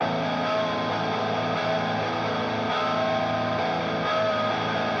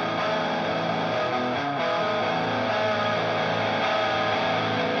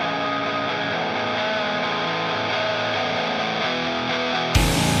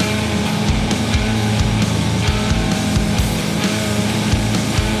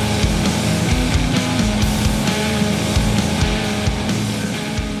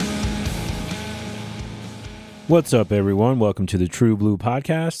What's up, everyone? Welcome to the True Blue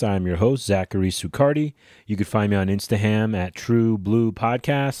Podcast. I'm your host, Zachary Sucardi. You can find me on Instagram at True Blue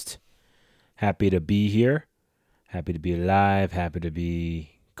Podcast. Happy to be here. Happy to be alive. Happy to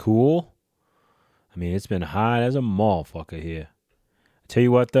be cool. I mean, it's been hot as a motherfucker here. I tell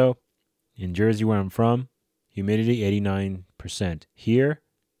you what, though. In Jersey, where I'm from, humidity 89%. Here,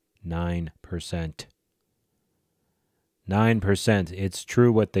 9%. 9%. It's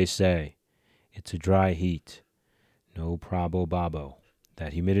true what they say. It's a dry heat. No probo babo.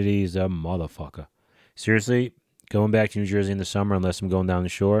 That humidity is a motherfucker. Seriously, going back to New Jersey in the summer, unless I'm going down the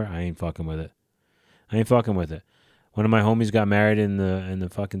shore, I ain't fucking with it. One of my homies got married in the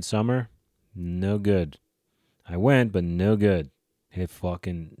fucking summer. No good. I went, but no good. It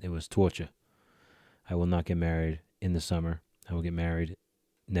was torture. I will not get married in the summer. I will get married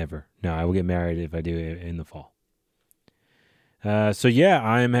never. No, I will get married if I do it in the fall. So yeah,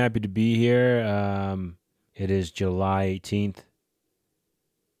 I am happy to be here. It is July 18th,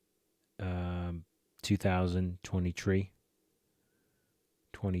 2023.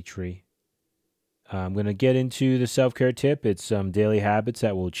 I'm going to get into the self-care tip. It's some daily habits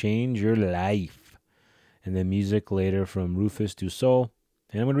that will change your life. And then music later from Rufus Du Sol.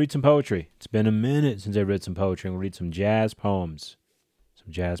 And I'm going to read some poetry. It's been a minute since I read some poetry. I'm going to read some jazz poems.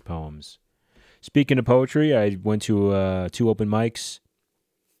 Speaking of poetry, I went to 2 open mics,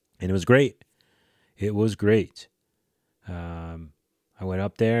 and it was great. I went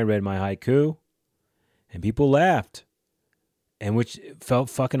up there and read my haiku, and people laughed, and which felt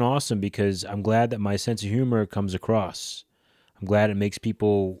fucking awesome because I'm glad that my sense of humor comes across. I'm glad it makes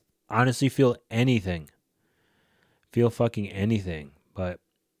people honestly feel fucking anything. But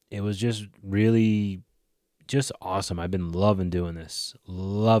it was just really just awesome. I've been loving doing this,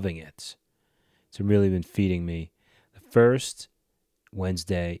 loving it. It's really been feeding me. The first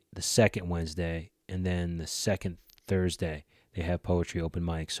Wednesday, the second Wednesday, and then the second Thursday, they have poetry open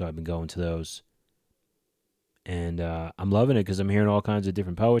mics, so I've been going to those. And I'm loving it because I'm hearing all kinds of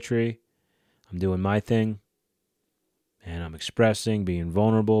different poetry. I'm doing my thing, and I'm expressing, being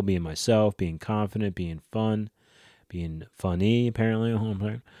vulnerable, being myself, being confident, being fun, being funny, apparently.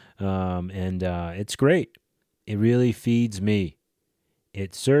 And it's great. It really feeds me.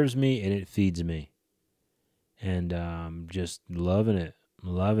 It serves me, and it feeds me. And just loving it.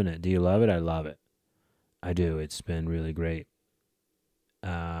 Do you love it? I love it. I do. It's been really great.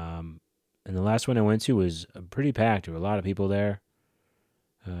 And the last one I went to was pretty packed. There were a lot of people there.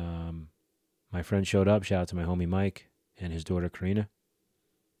 My friend showed up. Shout out to my homie Mike and his daughter Karina.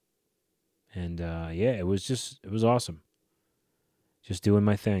 And yeah, it was awesome. Just doing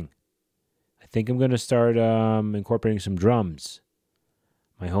my thing. I think I'm going to start incorporating some drums.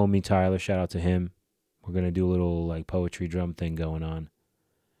 My homie Tyler, shout out to him. We're going to do a little like poetry drum thing going on,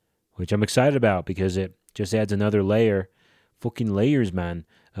 which I'm excited about because it just adds another layer. Fucking layers, man.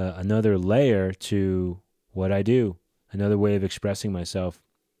 Another layer to what I do. Another way of expressing myself,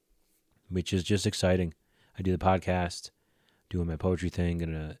 which is just exciting. I do the podcast, doing my poetry thing,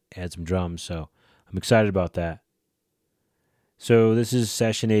 gonna add some drums, so I'm excited about that. So this is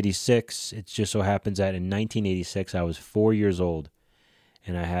session 86. It just so happens that in 1986, I was 4 years old,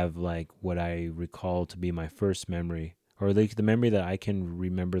 and I have like what I recall to be my first memory, or like the memory that I can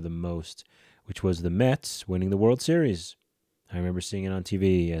remember the most, which was the Mets winning the World Series. I remember seeing it on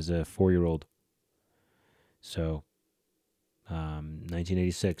TV as a 4-year-old. So,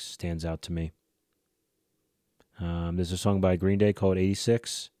 1986 stands out to me. There's a song by Green Day called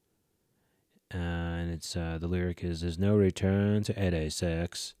 86. And it's the lyric is, "There's no return to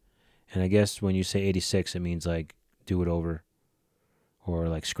 86." And I guess when you say 86, it means like do it over. Or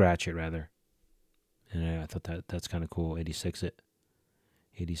like scratch it, rather. And I thought that's kind of cool. 86 it.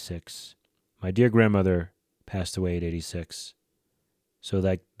 86. My dear grandmother passed away at 86. So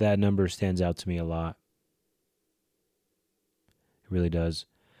that number stands out to me a lot. It really does.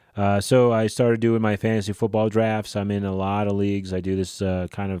 So I started doing my fantasy football drafts. I'm in a lot of leagues. I do this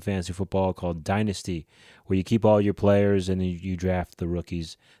kind of fantasy football called Dynasty, where you keep all your players and you draft the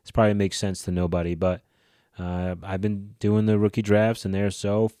rookies. This probably makes sense to nobody, but I've been doing the rookie drafts, and they're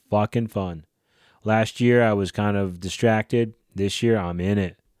so fucking fun. Last year, I was kind of distracted. This year, I'm in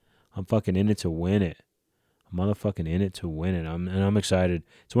it. I'm fucking in it to win it. I'm motherfucking in it to win it. I'm excited.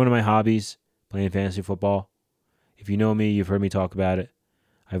 It's one of my hobbies, playing fantasy football. If you know me, you've heard me talk about it.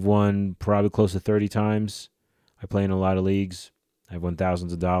 I've won probably close to 30 times. I play in a lot of leagues. I've won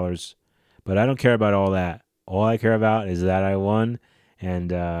thousands of dollars. But I don't care about all that. All I care about is that I won.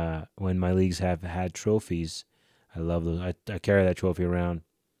 And when my leagues have had trophies, I love those. I carry that trophy around.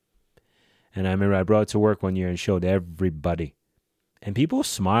 And I remember I brought it to work one year and showed everybody. And people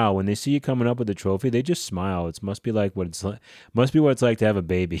smile when they see you coming up with a trophy. They just smile. It must be like what it's like. Must be what it's like to have a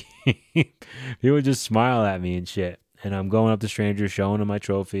baby. People just smile at me and shit. And I'm going up to strangers, showing them my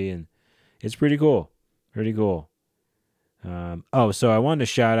trophy, and it's pretty cool. Pretty cool. So I wanted to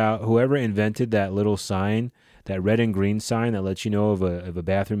shout out whoever invented that little sign, that red and green sign that lets you know if a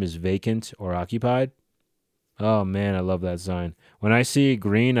bathroom is vacant or occupied. Oh man, I love that sign. When I see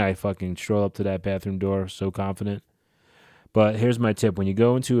green, I fucking stroll up to that bathroom door, so confident. But here's my tip. When you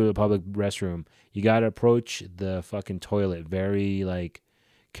go into a public restroom, you got to approach the fucking toilet very, like,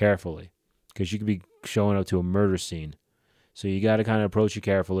 carefully. Because you could be showing up to a murder scene. So you got to kind of approach it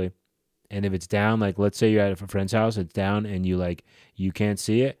carefully. And if it's down, like, let's say you're at a friend's house, it's down, and you can't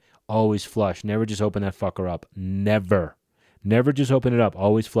see it, always flush. Never just open that fucker up. Never. Never just open it up.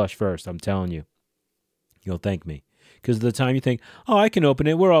 Always flush first. I'm telling you. You'll thank me. Because the time you think, oh, I can open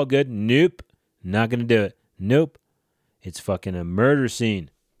it. We're all good. Nope. Not going to do it. Nope. It's fucking a murder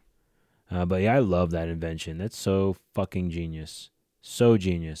scene. But yeah, I love that invention. That's so fucking genius. So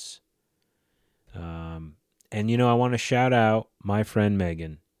genius. And, I want to shout out my friend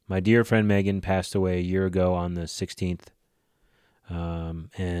Megan. My dear friend Megan passed away a year ago on the 16th.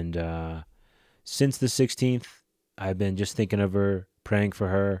 Since the 16th, I've been just thinking of her, praying for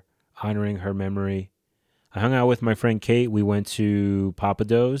her, honoring her memory. I hung out with my friend Kate. We went to Papa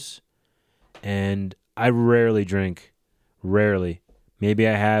Do's, and I rarely drink. Rarely. Maybe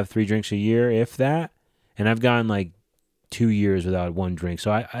I have 3 drinks a year, if that. And I've gone like 2 years without one drink.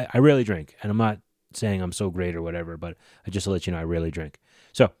 So I rarely drink. And I'm not saying I'm so great or whatever, but just to let you know, I rarely drink.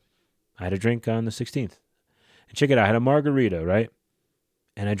 So I had a drink on the 16th. And check it out. I had a margarita, right?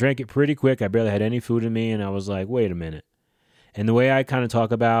 And I drank it pretty quick. I barely had any food in me. And I was like, wait a minute. And the way I kind of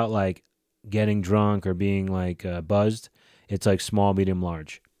talk about like getting drunk or being like buzzed, it's like small, medium,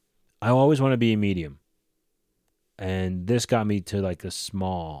 large. I always want to be a medium. And this got me to like a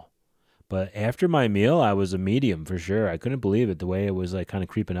small. But after my meal, I was a medium for sure. I couldn't believe it, the way it was like kind of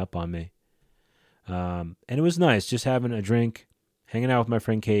creeping up on me. And it was nice just having a drink, hanging out with my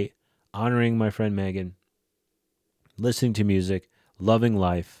friend Kate, honoring my friend Megan, listening to music, loving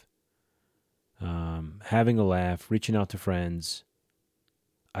life, having a laugh, reaching out to friends.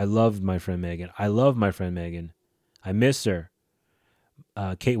 I loved my friend Megan. I love my friend Megan. I miss her.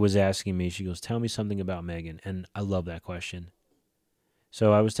 Kate was asking me, she goes, tell me something about Megan. And I love that question.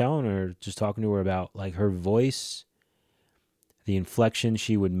 So I was telling her, just talking to her about like her voice, the inflection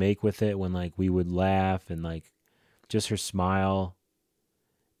she would make with it when like we would laugh, and like just her smile,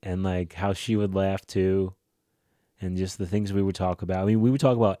 and like how she would laugh too, and just the things we would talk about. I mean, we would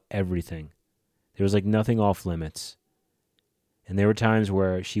talk about everything. There was like nothing off limits. And there were times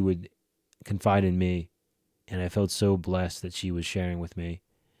where she would confide in me, and I felt so blessed that she was sharing with me.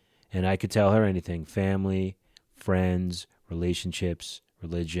 And I could tell her anything: family, friends, relationships,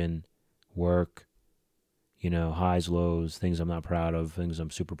 religion, work, highs, lows, things I'm not proud of, things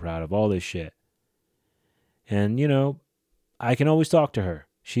I'm super proud of, all this shit. And, I can always talk to her.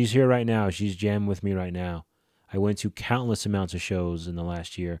 She's here right now. She's jamming with me right now. I went to countless amounts of shows in the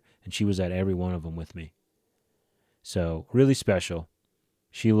last year, and she was at every one of them with me. So, really special.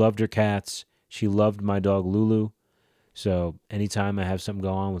 She loved her cats. She loved my dog Lulu. So, anytime I have something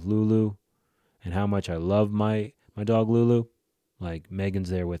go on with Lulu and how much I love my dog Lulu, like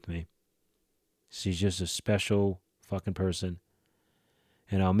Megan's there with me. She's just a special fucking person.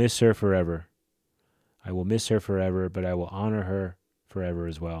 And I'll miss her forever. I will miss her forever, but I will honor her forever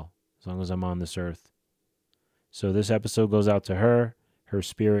as well, as long as I'm on this earth. So this episode goes out to her, her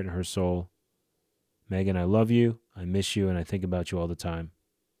spirit, and her soul. Megan, I love you, I miss you, and I think about you all the time.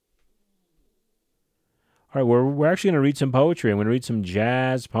 All right, we're actually going to read some poetry. I'm going to read some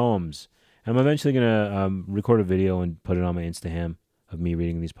jazz poems. I'm eventually going to record a video and put it on my Instagram of me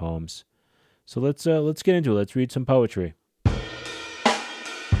reading these poems. So let's get into it. Let's read some poetry.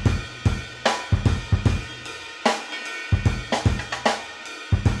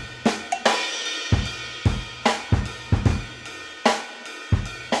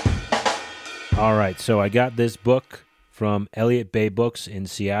 All right, so I got this book from Elliott Bay Books in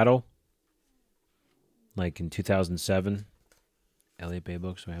Seattle, like in 2007. Elliott Bay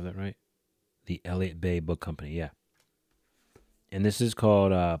Books, do I have that right? The Elliott Bay Book Company, yeah. And this is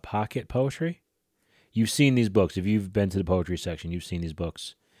called Pocket Poetry. You've seen these books. If you've been to the poetry section, you've seen these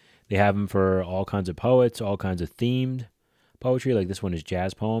books. They have them for all kinds of poets, all kinds of themed poetry. Like this one is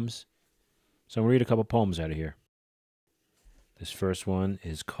jazz poems. So I'm going to read a couple poems out of here. This first one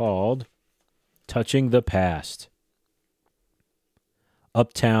is called Touching the Past.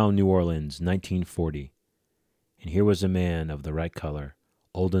 Uptown New Orleans, 1940. And here was a man of the right color,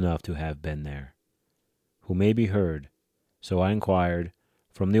 old enough to have been there, who may be heard, So I inquired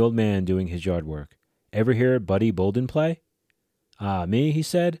from the old man doing his yard work, "Ever hear Buddy Bolden play?" "Ah, me?" he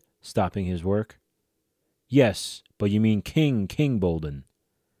said, stopping his work. "Yes, but you mean King Bolden."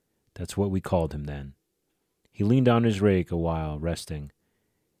 That's what we called him then. He leaned on his rake a while, resting.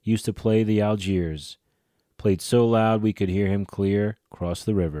 Used to play the Algiers. Played so loud we could hear him clear across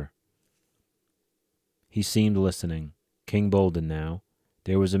the river. He seemed listening. King Bolden now.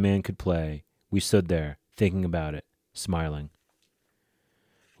 There was a man could play. We stood there, thinking about it, smiling.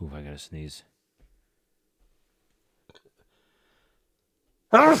 Ooh, I gotta sneeze.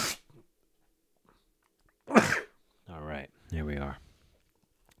 All right, there we are.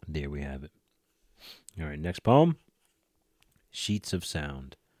 There we have it. All right, next poem. Sheets of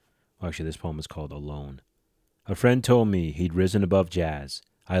Sound. Well, actually, this poem is called Alone. A friend told me he'd risen above jazz.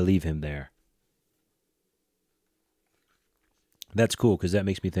 I leave him there. That's cool, because that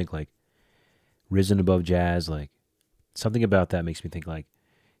makes me think, like, risen above jazz, like, something about that makes me think, like,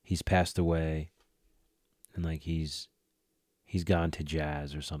 he's passed away, and, like, he's gone to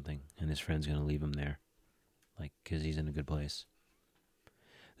jazz or something, and his friend's going to leave him there, like, because he's in a good place.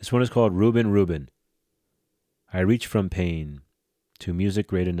 This one is called Reuben. I reach from pain to music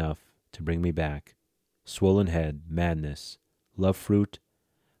great enough to bring me back. Swollen head, madness, love fruit,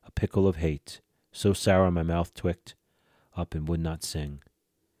 a pickle of hate, so sour my mouth twicked up and would not sing.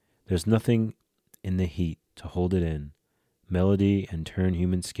 There's nothing in the heat to hold it in, melody and turn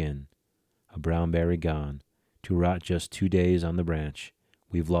human skin. A brown berry gone, to rot just 2 days on the branch.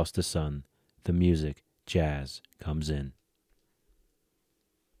 We've lost the sun, the music, jazz, comes in.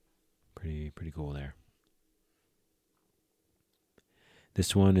 Pretty cool there.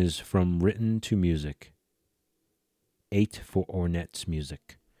 This one is from Written to Music. 8 for Ornette's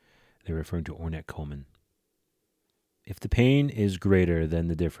music. They're referring to Ornette Coleman. If the pain is greater than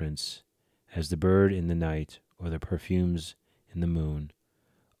the difference, as the bird in the night or the perfumes in the moon,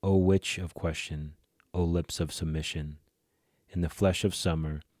 O witch of question, O lips of submission, in the flesh of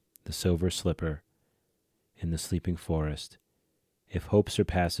summer, the silver slipper, in the sleeping forest, if hope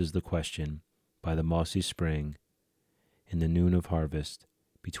surpasses the question, by the mossy spring, in the noon of harvest,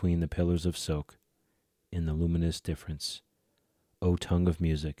 between the pillars of silk, in the luminous difference, O tongue of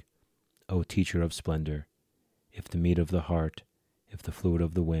music, O teacher of splendor, if the meat of the heart, if the fluid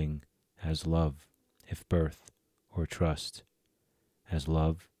of the wing, as love, if birth or trust, as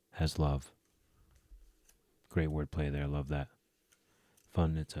love has love. Great wordplay there, love that.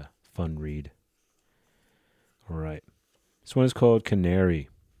 Fun, it's a fun read. All right. This one is called Canary.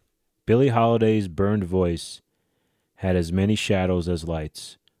 Billie Holiday's burned voice had as many shadows as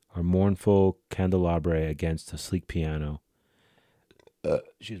lights, or mournful candelabra against a sleek piano.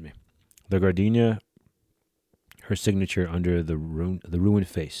 Excuse me. The gardenia, her signature under the ruined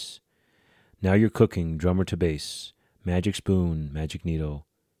face. Now you're cooking, drummer to bass, magic spoon, magic needle.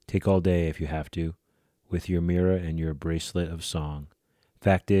 Take all day if you have to, with your mirror and your bracelet of song.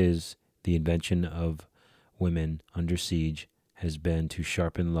 Fact is, the invention of women under siege has been to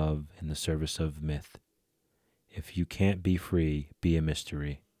sharpen love in the service of myth. If you can't be free, be a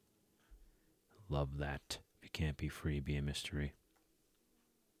mystery. Love that. If you can't be free, be a mystery.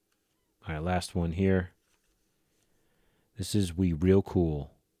 All right, last one here. This is We Real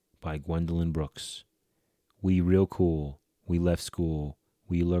Cool by Gwendolyn Brooks. We real cool. We left school.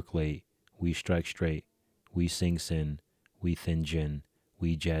 We lurk late. We strike straight. We sing sin. We thin gin.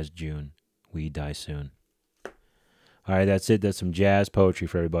 We jazz June. We die soon. All right, that's it. That's some jazz poetry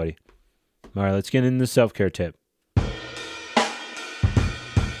for everybody. All right, let's get into the self-care tip.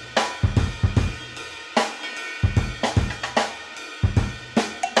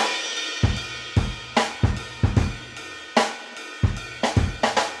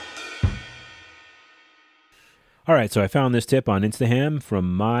 All right, so I found this tip on Instagram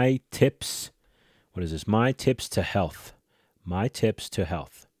from My Tips. What is this? My Tips to Health. My Tips to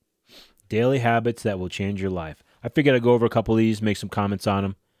Health. Daily habits that will change your life. I figured I'd go over a couple of these, make some comments on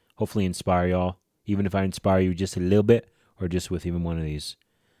them, hopefully inspire y'all. Even if I inspire you just a little bit, or just with even one of these,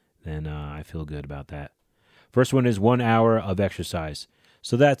 then I feel good about that. First one is 1 hour of exercise.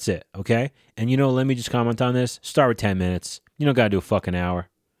 So that's it, okay? And let me just comment on this. Start with 10 minutes. You don't got to do a fucking hour.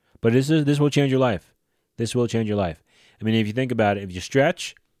 But this will change your life. This will change your life. I mean, if you think about it, if you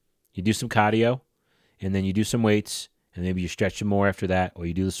stretch, you do some cardio, and then you do some weights, and maybe you stretch some more after that, or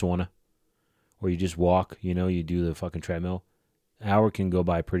you do the sauna, or you just walk, you do the fucking treadmill. An hour can go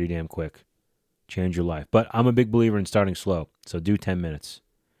by pretty damn quick. Change your life. But I'm a big believer in starting slow, so do 10 minutes.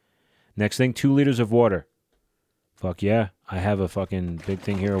 Next thing, 2 liters of water. Fuck yeah. I have a fucking big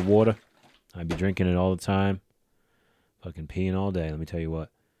thing here of water. I be drinking it all the time. Fucking peeing all day, let me tell you what.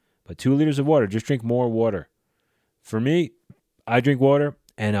 But 2 liters of water. Just drink more water. For me, I drink water,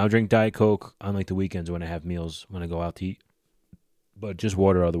 and I'll drink Diet Coke on like the weekends when I have meals, when I go out to eat. But just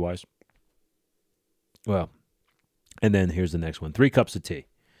water otherwise. Well, and then here's the next one. 3 cups of tea.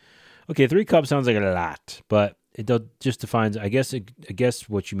 Okay, 3 cups sounds like a lot, but it just defines, I guess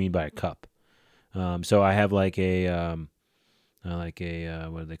what you mean by a cup. So I have like a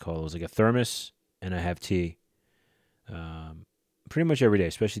what do they call those? Like a thermos, and I have tea. Pretty much every day,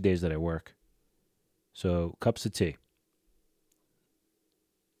 especially days that I work. So cups of tea.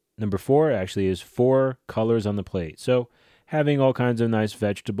 Number 4 actually is 4 colors on the plate. So having all kinds of nice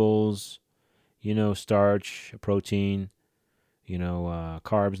vegetables, starch, protein,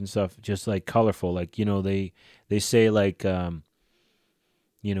 carbs and stuff, just like colorful. Like, they say like,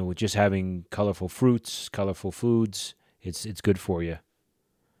 with just having colorful fruits, colorful foods, it's good for you.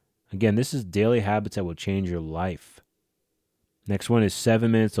 Again, this is daily habits that will change your life. Next one is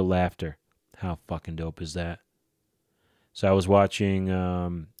 7 minutes of laughter. How fucking dope is that? So I was watching,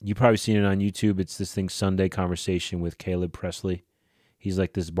 you've probably seen it on YouTube. It's this thing, Sunday Conversation with Caleb Presley. He's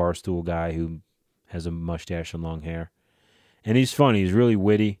like this barstool guy who has a mustache and long hair. And he's funny. He's really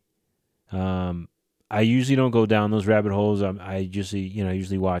witty. I usually don't go down those rabbit holes. I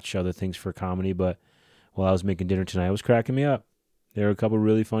usually watch other things for comedy. But while I was making dinner tonight, it was cracking me up. There are a couple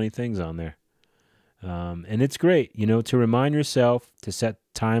really funny things on there. And it's great, to remind yourself to set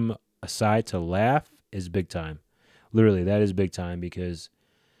time aside to laugh is big time. Literally, that is big time because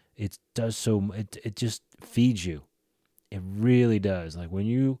it does it just feeds you. It really does. Like when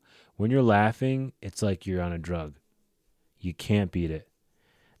you're laughing, it's like you're on a drug. You can't beat it.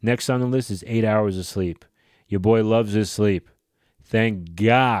 Next on the list is 8 hours of sleep. Your boy loves his sleep. Thank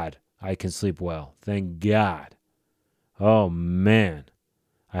God I can sleep well. Thank God. Oh, man.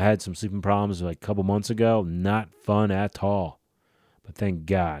 I had some sleeping problems like a couple months ago. Not fun at all. But thank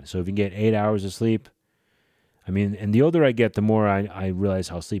God. So if you can get 8 hours of sleep, and the older I get, the more I realize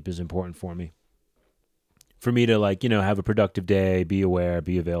how sleep is important for me. For me to have a productive day, be aware,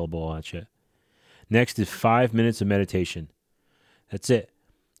 be available, all that shit. Next is 5 minutes of meditation. That's it.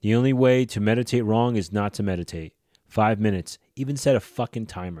 The only way to meditate wrong is not to meditate. 5 minutes. Even set a fucking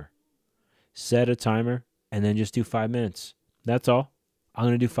timer. Set a timer and then just do 5 minutes. That's all. I'm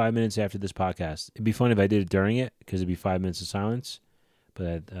going to do 5 minutes after this podcast. It'd be fun if I did it during it because it'd be 5 minutes of silence.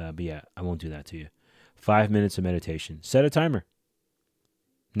 But yeah, I won't do that to you. 5 minutes of meditation. Set a timer.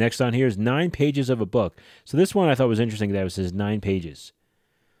 Next on here is 9 pages of a book. So this one I thought was interesting that it says 9 pages.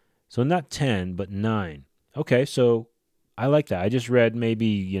 So not 10, but 9. Okay, so I like that. I just read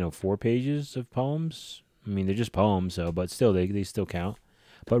maybe, 4 pages of poems. They're just poems, but still, they still count.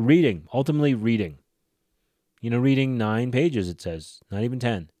 But reading, ultimately reading. Reading 9 pages, it says. Not even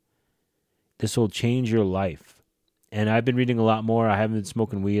 10. This will change your life. And I've been reading a lot more. I haven't been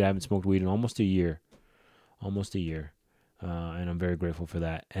smoking weed. I haven't smoked weed in almost a year. And I'm very grateful for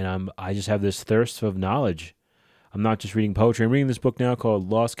that. And I just have this thirst of knowledge. I'm not just reading poetry. I'm reading this book now called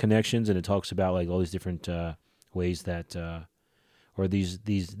Lost Connections, and it talks about like all these different ways that, or these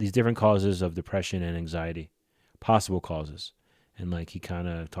different causes of depression and anxiety, possible causes. And like he kind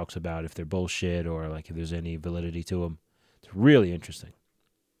of talks about if they're bullshit or like if there's any validity to them. It's really interesting.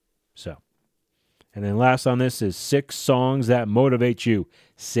 So, and then last on this is 6 songs that motivate you.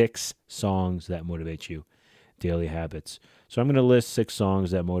 6 songs that motivate you. Daily habits. So I'm going to list 6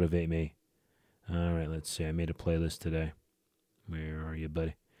 songs that motivate me. All right, let's see. I made a playlist today. Where are you,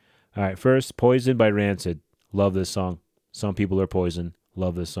 buddy? All right, first, Poison by Rancid. Love this song. Some people are poison.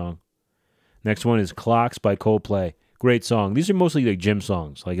 Love this song. Next one is Clocks by Coldplay. Great song. These are mostly like gym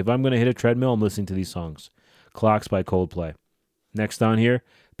songs. Like if I'm going to hit a treadmill, I'm listening to these songs. Clocks by Coldplay. Next on here,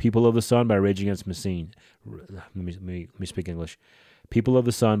 People of the Sun by Rage Against the Machine. Let me speak English. People of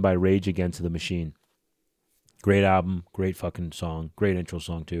the Sun by Rage Against the Machine. Great album, great fucking song, great intro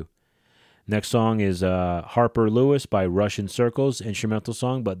song too. Next song is Harper Lewis by Russian Circles, instrumental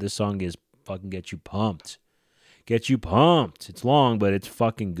song, but this song is fucking get you pumped. Get you pumped. It's long, but it's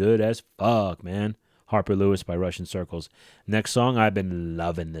fucking good as fuck, man. Harper Lewis by Russian Circles. Next song, I've been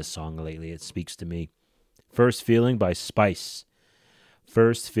loving this song lately. It speaks to me. First Feeling by Spice.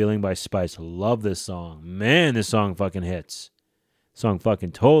 First Feeling by Spice. Love this song. Man, this song fucking hits. Song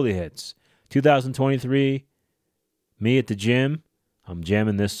fucking totally hits. 2023, me at the gym, I'm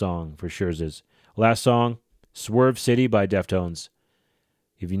jamming this song for sure. Last song, Swerve City by Deftones.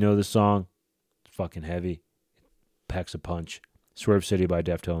 If you know this song, it's fucking heavy. It packs a punch. Swerve City by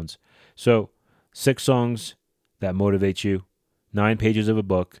Deftones. So, 6 songs that motivate you, 9 pages of a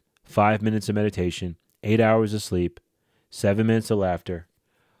book, 5 minutes of meditation, 8 hours of sleep, 7 minutes of laughter,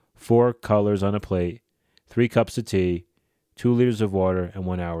 4 colors on a plate, 3 cups of tea, 2 liters of water, and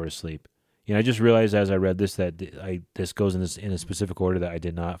 1 hour of sleep. I just realized as I read this that this goes in a specific order that I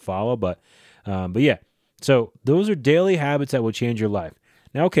did not follow. But yeah. So those are daily habits that will change your life.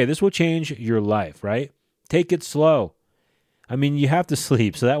 Now, okay, this will change your life, right? Take it slow. I mean, you have to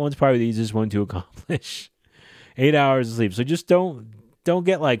sleep, so that one's probably the easiest one to accomplish. 8 hours of sleep. So just don't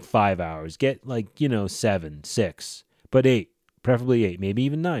get like 5 hours. Get like 7, 6, but 8, preferably 8, maybe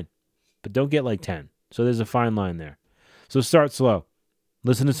even 9. But don't get like 10. So there's a fine line there. So start slow.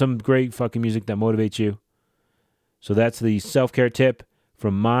 Listen to some great fucking music that motivates you. So that's the self-care tip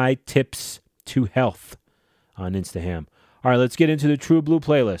from My Tips to Health on Instagram. All right, let's get into the True Blue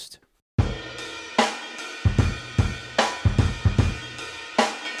playlist.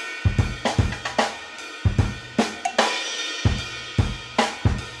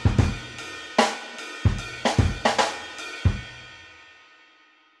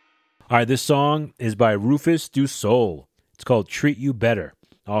 All right, this song is by Rufus Du Sol. It's called "Treat You Better"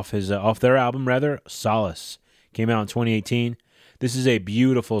 off their album, Solace. Came out in 2018. This is a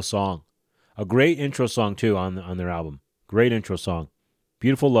beautiful song, a great intro song too on their album. Great intro song,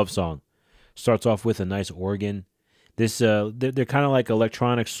 beautiful love song. Starts off with a nice organ. This they're kind of like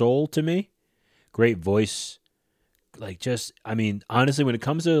electronic soul to me. Great voice. Honestly, when it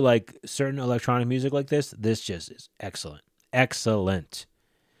comes to like certain electronic music like this just is excellent. Excellent.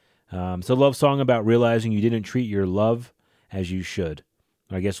 It's a love song about realizing you didn't treat your love as you should.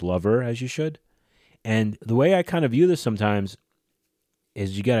 Or I guess lover as you should. And the way I kind of view this sometimes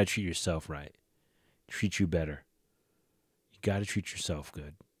is you got to treat yourself right. Treat you better. You got to treat yourself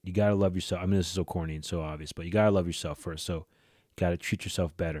good. You got to love yourself. I mean, this is so corny and so obvious, but you got to love yourself first. So you got to treat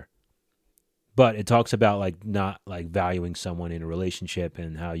yourself better. But it talks about like not like valuing someone in a relationship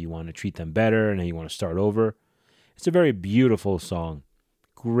and how you want to treat them better and how you want to start over. It's a very beautiful song.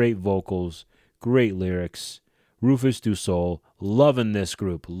 Great vocals, great lyrics. Rufus Du Sol, loving this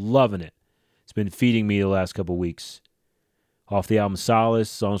group, loving it. It's been feeding me the last couple weeks. Off the album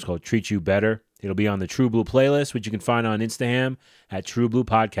Solace, the song's called Treat You Better. It'll be on the True Blue playlist, which you can find on Instagram at True Blue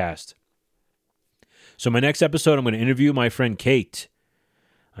Podcast. So my next episode, I'm going to interview my friend Kate.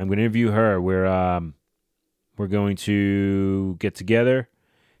 I'm going to interview her. We're going to get together.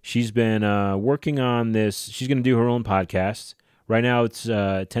 She's been working on this. She's going to do her own podcast. Right now, it's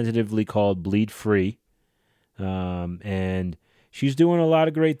tentatively called Bleed Free, and she's doing a lot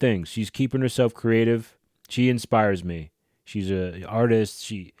of great things. She's keeping herself creative. She inspires me. She's an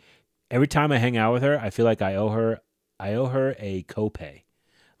artist. Every time I hang out with her, I feel like I owe her a copay,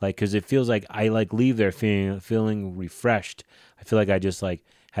 like because it feels like I like leave there feeling refreshed. I feel like I just like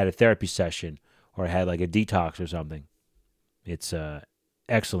had a therapy session or I had like a detox or something. It's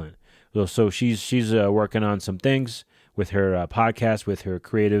excellent. So she's working on some things with her podcast, with her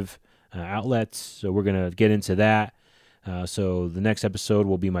creative outlets. So we're going to get into that. So the next episode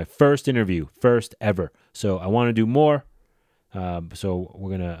will be my first interview, first ever. So I want to do more. So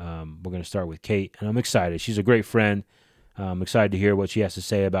we're gonna start with Kate, and I'm excited. She's a great friend. I'm excited to hear what she has to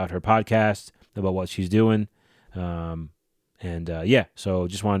say about her podcast, about what she's doing. So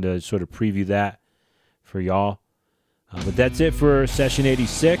just wanted to sort of preview that for y'all. But that's it for session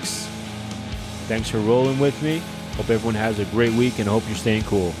 86. Thanks for rolling with me. Hope everyone has a great week and I hope you're staying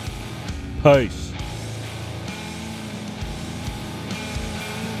cool. Peace.